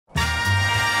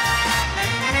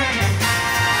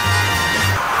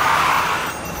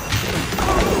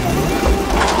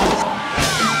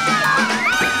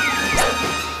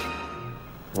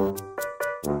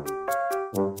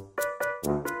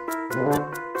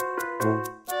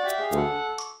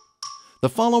The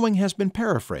following has been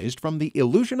paraphrased from The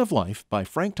Illusion of Life by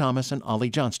Frank Thomas and Ollie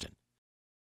Jonhston.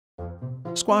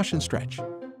 Squash and stretch.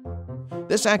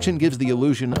 This action gives the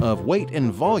illusion of weight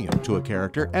and volume to a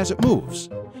character as it moves.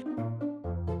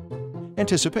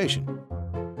 Anticipation.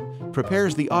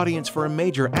 Prepares the audience for a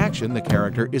major action the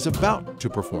character is about to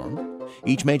perform.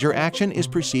 Each major action is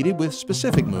preceded with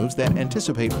specific moves that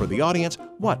anticipate for the audience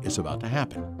what is about to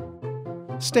happen.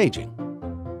 Staging.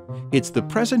 It's the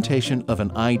presentation of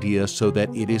an idea so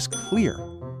that it is clear.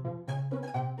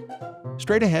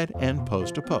 Straight ahead and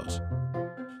pose to pose.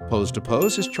 Pose to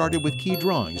pose is charted with key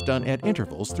drawings done at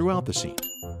intervals throughout the scene.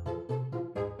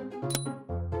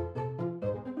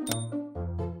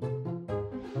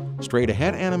 Straight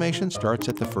ahead animation starts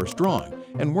at the first drawing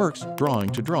and works drawing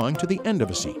to the end of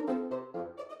a scene.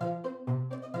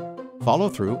 Follow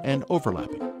through and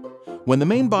overlapping. When the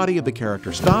main body of the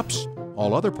character stops,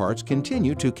 all other parts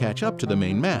continue to catch up to the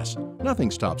main mass.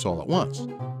 Nothing stops all at once.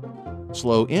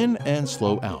 Slow in and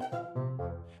slow out.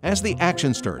 As the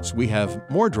action starts, we have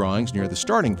more drawings near the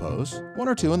starting pose, one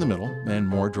or two in the middle, and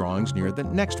more drawings near the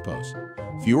next pose.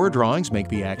 Fewer drawings make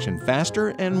the action faster,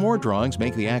 and more drawings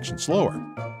make the action slower.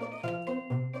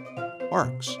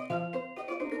 Arcs.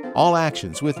 All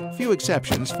actions, with few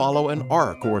exceptions, follow an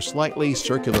arc or slightly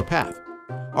circular path.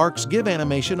 Arcs give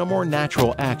animation a more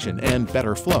natural action and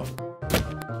better flow.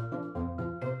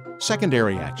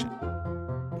 Secondary action.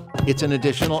 It's an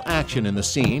additional action in the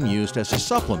scene used as a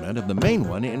supplement of the main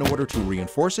one in order to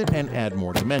reinforce it and add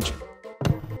more dimension.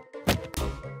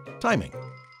 Timing.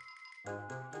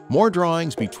 More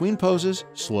drawings between poses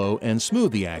slow and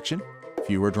smooth the action.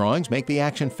 Fewer drawings make the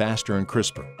action faster and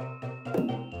crisper.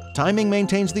 Timing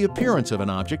maintains the appearance of an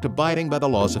object abiding by the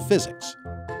laws of physics.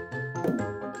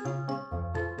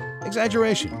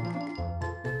 Exaggeration.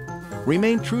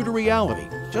 Remain true to reality,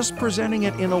 just presenting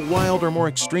it in a wild or more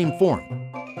extreme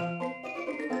form.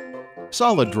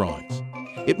 Solid drawings.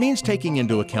 It means taking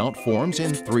into account forms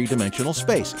in three-dimensional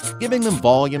space, giving them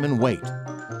volume and weight.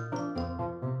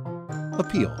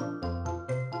 Appeal.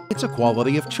 It's a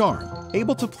quality of charm,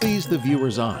 able to please the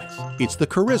viewer's eyes. It's the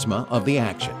charisma of the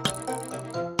action.